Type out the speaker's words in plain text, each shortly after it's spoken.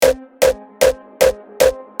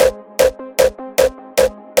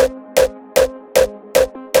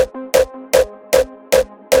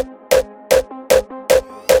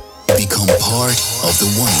the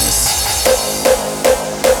oneness.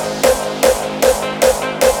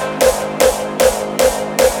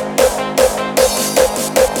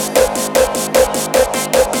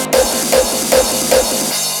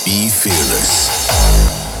 Be fearless.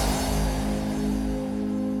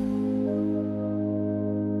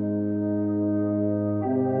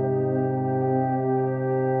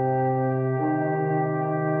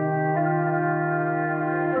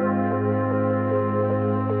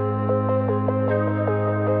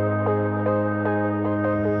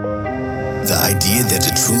 The idea that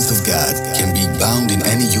the truth of God can be bound in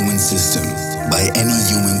any human system, by any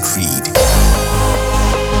human creed.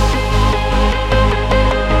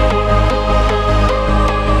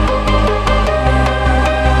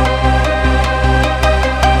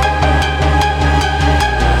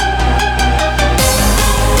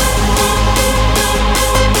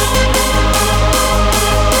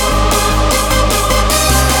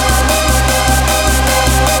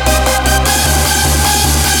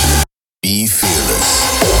 Be fearless.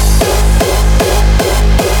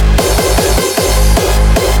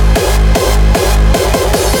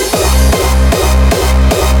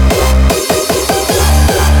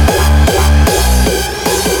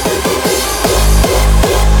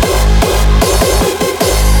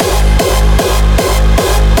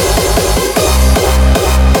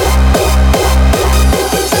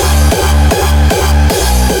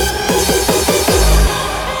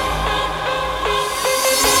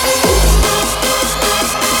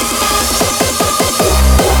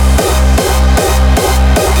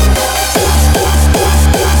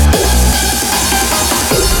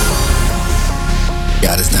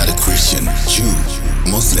 God is not a Christian, Jew,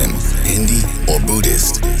 Muslim, Hindi, or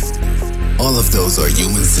Buddhist. All of those are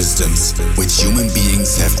human systems which human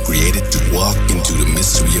beings have created to walk into the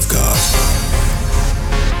mystery of God.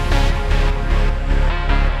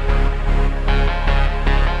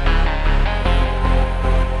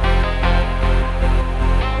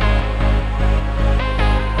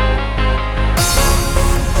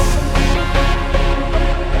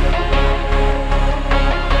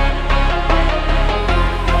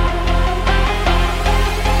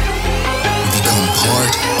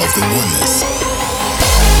 Part of the oneness.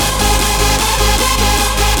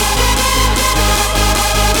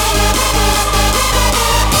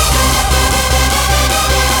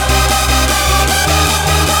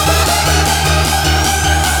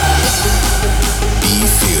 Be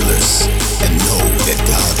fearless and know that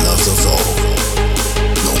God loves us all,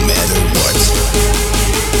 no matter what.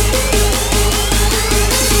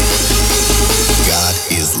 God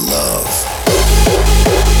is love.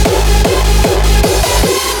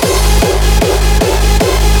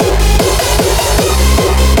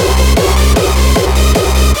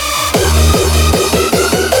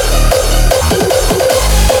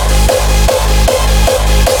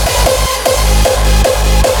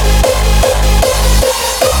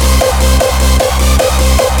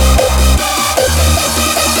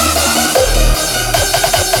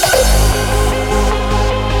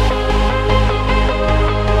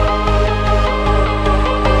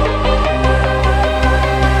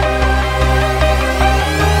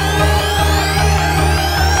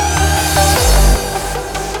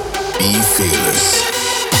 Be fearless.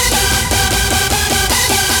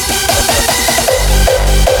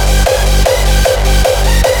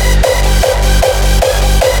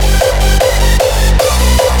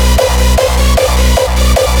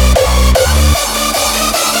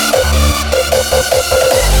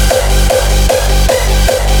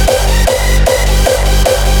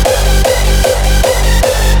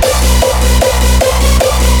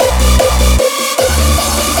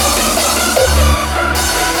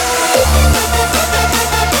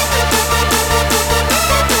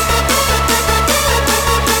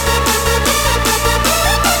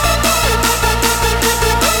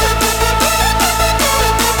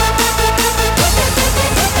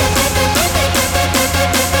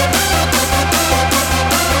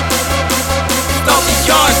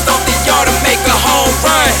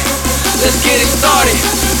 Let's get it started,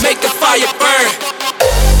 make the fire burn.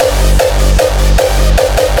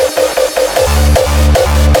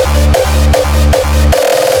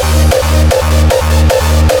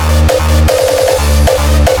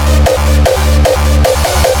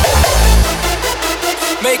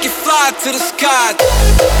 Make it fly to the sky.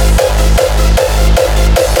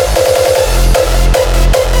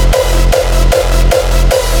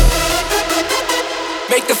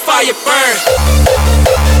 Make the fire burn.